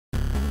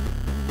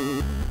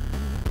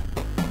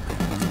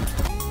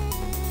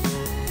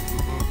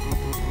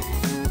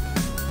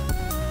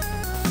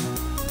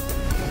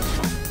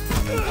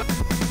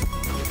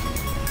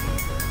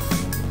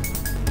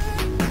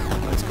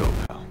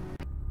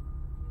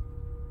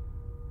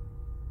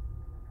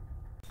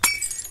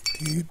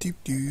Do do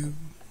do.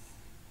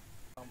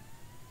 Can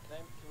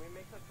we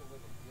make like a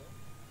little deal?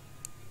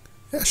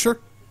 Yeah, sure. It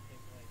would take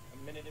like a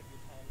minute of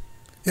your time.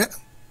 Yeah.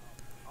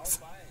 I'll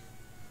buy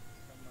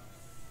some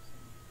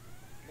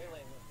melee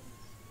weapons,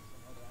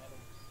 some other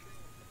items.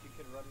 If you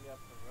could run me up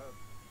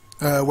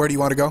the road. Where do you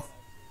want to go?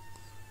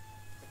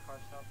 The car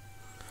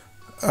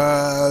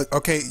shop.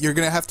 Okay, you're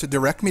gonna have to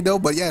direct me though,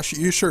 but yeah,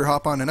 you sure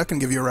hop on and I can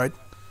give you a ride. I'm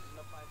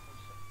gonna buy some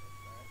shit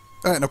first,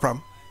 alright? Alright, no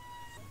problem.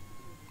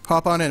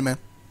 Hop on in, man.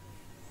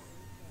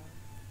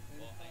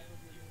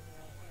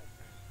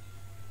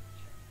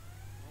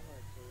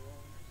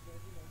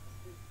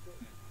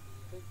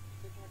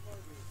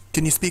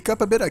 Can you speak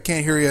up a bit? I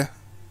can't hear you.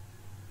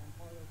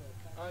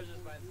 I was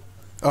just buying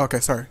something. Oh, okay,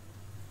 sorry.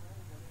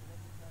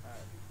 Alright.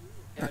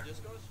 Yeah,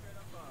 just go straight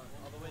up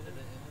all the way to the end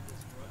of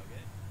this road,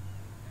 okay?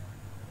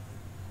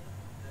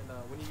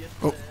 And when you get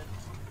to Oh. the end,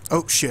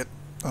 Oh, shit.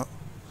 Oh,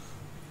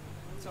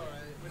 it's alright.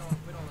 We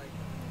don't like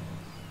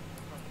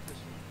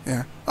competition.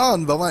 yeah. Oh,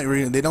 and well, not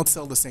really. They don't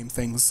sell the same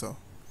things, so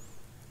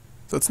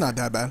it's not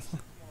that bad. More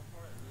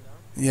important,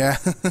 you know? Yeah.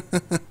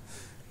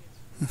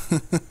 You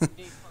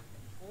need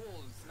fucking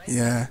tools, nice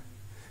Yeah.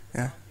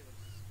 Yeah.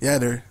 Yeah,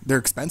 they're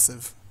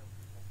expensive.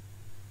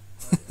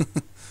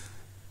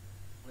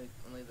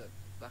 only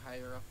the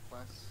higher up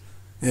class.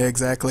 Yeah,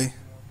 exactly.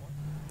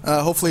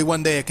 Hopefully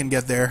one day I can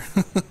get there.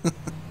 You'll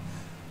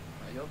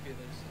be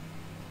there soon.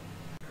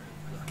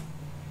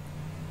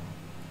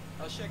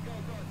 Oh shit, go to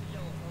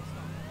yellow, don't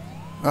stop.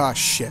 Oh,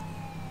 shit.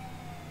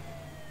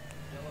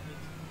 Yellow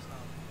means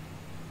stop.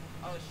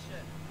 Oh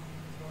shit,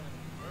 it's going in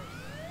reverse.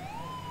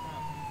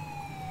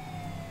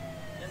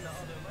 In the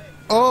other lane.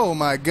 Oh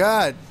my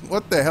god.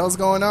 What the hell's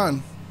going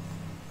on?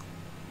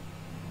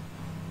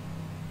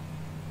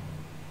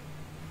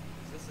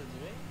 Is this a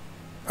Dewey?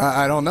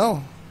 I don't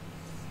know.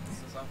 This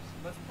is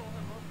opposite. Let's pull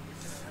him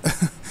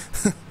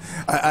over.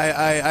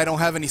 I don't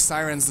have any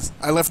sirens.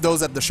 I left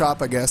those at the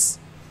shop, I guess.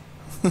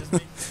 Just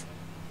make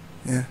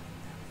Yeah.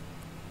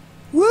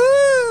 Woo!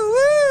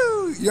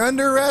 Woo! You're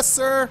under arrest,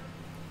 sir.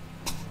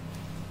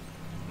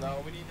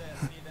 No, we need to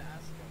ask him.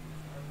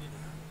 Or we need to,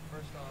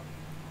 first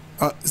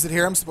off. Is it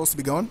here I'm supposed to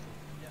be going?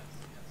 Yes,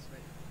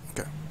 right.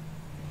 Okay.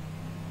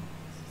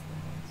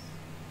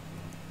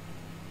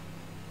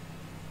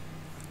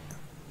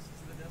 This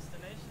is the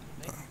destination.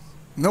 Thanks.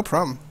 No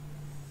problem.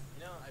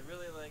 You know, I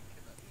really like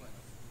that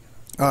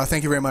plan.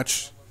 Thank you very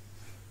much.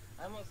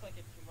 I almost like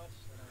it too much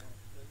that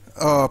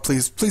I want. Oh,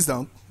 please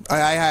don't.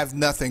 I have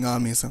nothing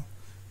on me, so. I mean,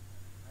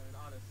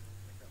 honestly,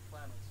 like that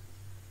flannel.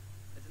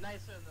 It's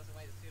nicer than this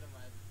white suit of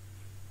mine.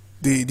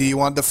 Do you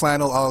want the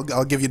flannel?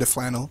 I'll give you the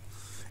flannel.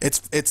 It's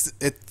Be safe.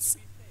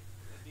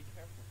 And be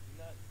careful. Do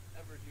not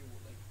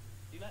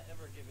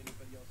ever give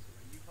anybody else a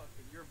ride. You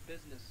fucking, your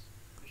business,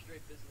 your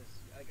straight business.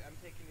 Like, I'm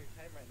taking your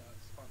time right now.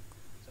 It's fun.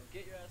 So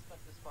get your ass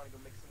back to spawn and go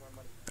make some more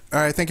money.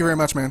 all right. Thank you very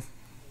much, man.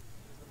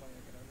 Here's the money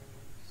I can earn.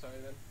 Sorry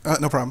then.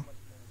 No problem.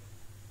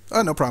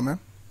 No problem, man.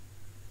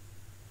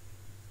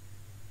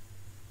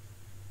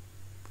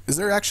 Is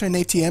there actually an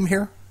ATM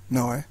here?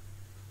 No, I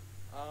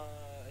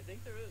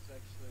think there is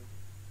actually.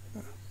 I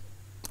believe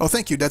so. Oh,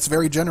 thank you. That's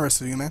very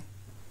generous of you, man.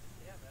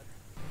 Yeah,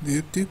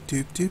 man. Doop doop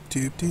doop doop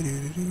doop doop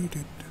doop doop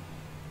doop.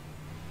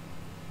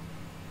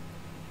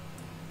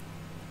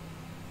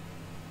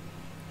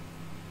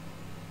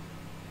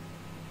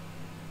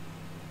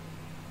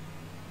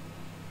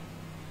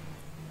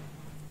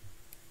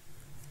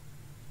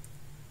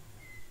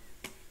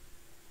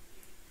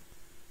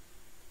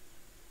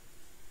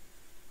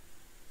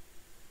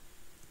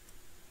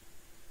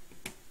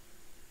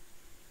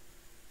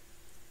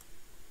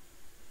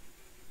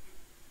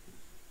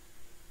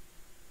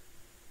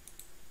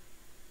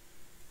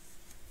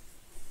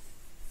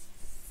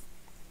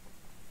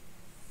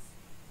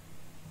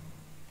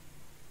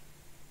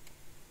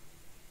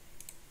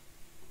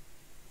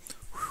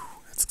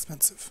 That's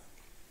expensive.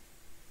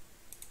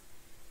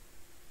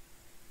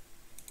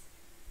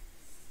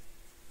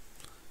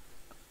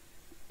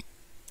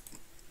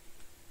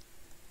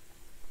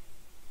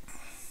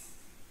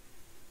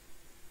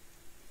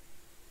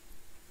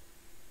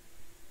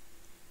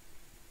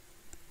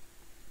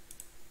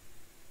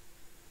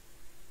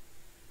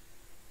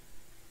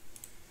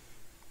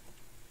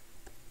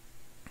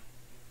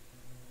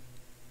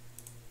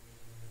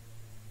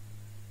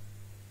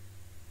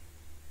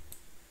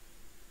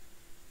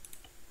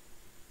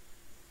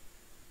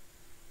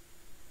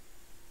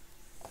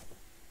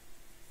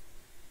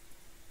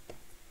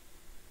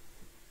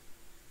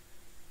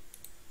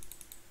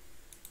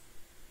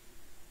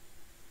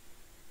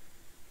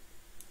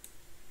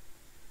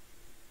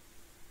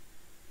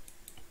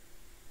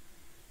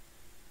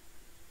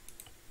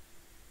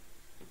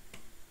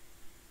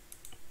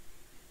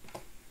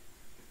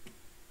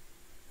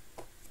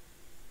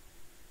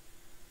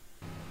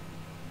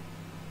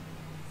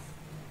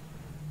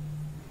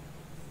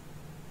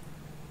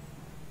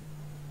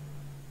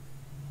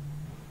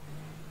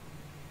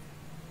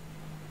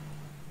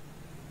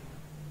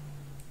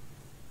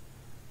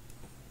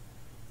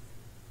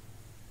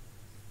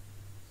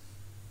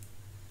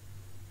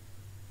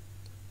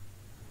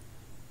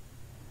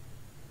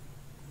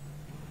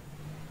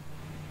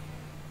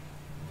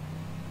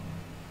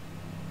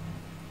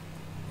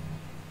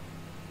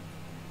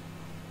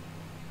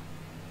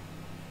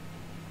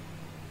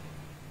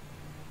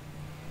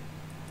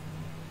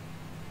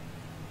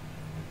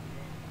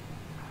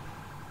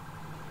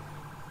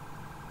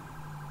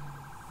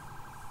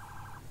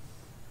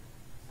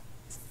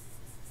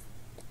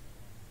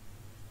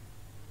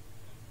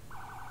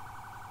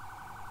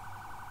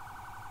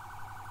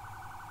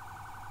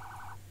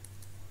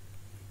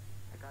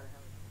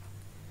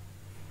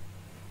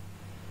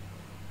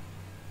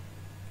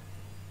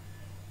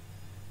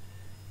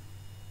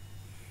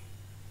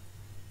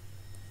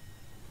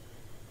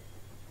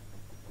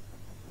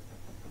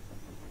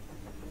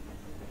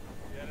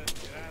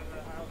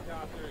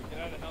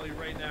 alley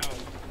right now.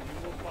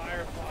 We will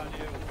fire upon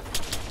you.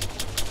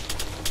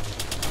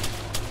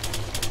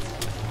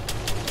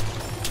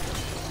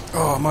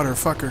 Oh,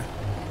 motherfucker.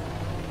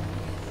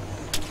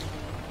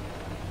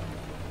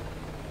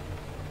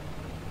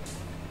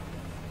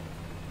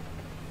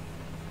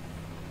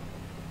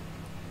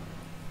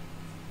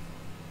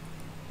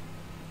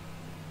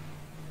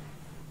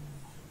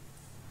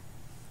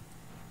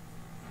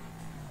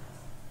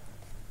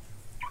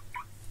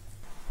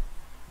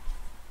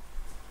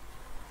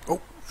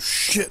 Oh,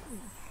 shit.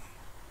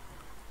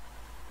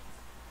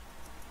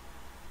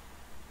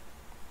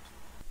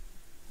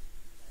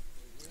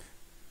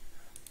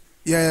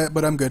 Yeah,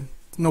 but I'm good.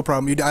 No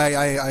problem.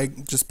 I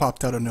just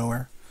popped out of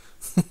nowhere.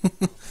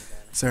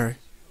 Sorry.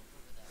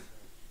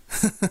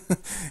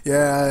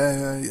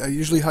 Yeah, I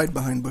usually hide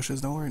behind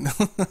bushes. Don't worry.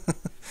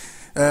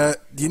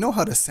 Do you know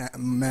how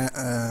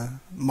to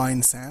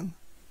mine sand?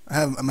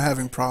 I'm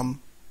having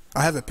problem.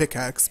 I have a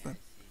pickaxe, but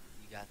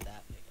You got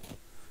that pickaxe.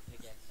 The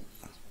pickaxe you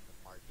use from the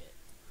market.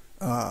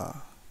 uh,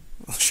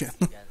 shit.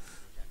 You got it from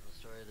the general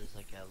store. There's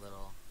like a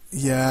little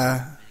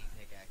Yeah.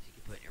 mini pickaxe you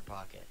can put in your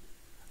pocket.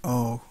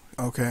 Oh,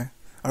 okay.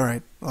 All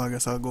right. Well, I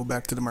guess I'll go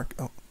back to the market.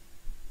 Oh,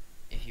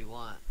 If you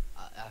want,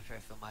 after I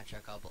fill my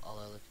truck, I'll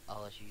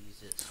let you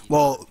use it. So you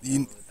well, don't have to go you.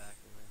 all the way back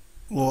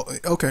over.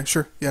 Well, okay,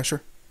 sure. Yeah,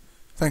 sure.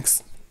 Thanks.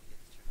 So you can get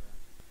this truck around.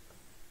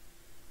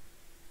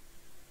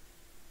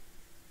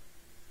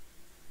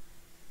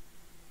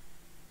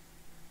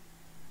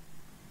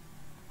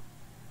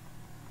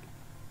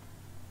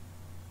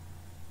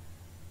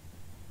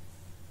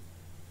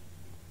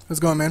 How's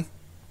it going, man?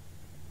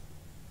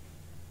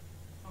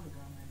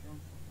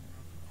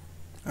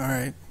 All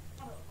right.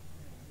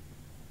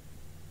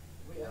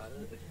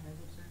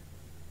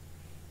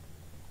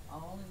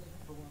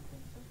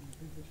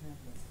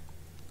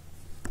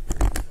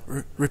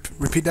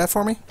 Repeat that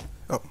for me.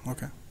 Oh,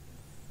 okay.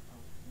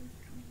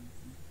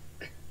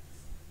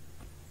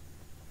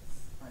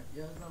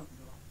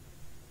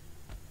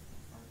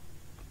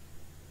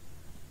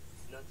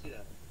 Not see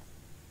that.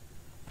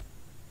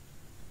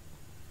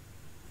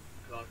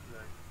 Go out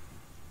tonight.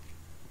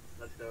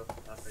 Let's go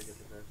after I get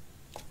the car.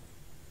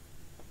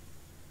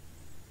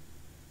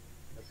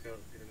 Let's go.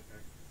 Get in the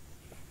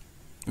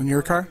car. In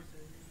your car?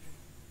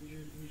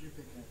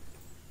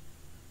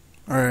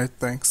 All right.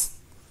 Thanks.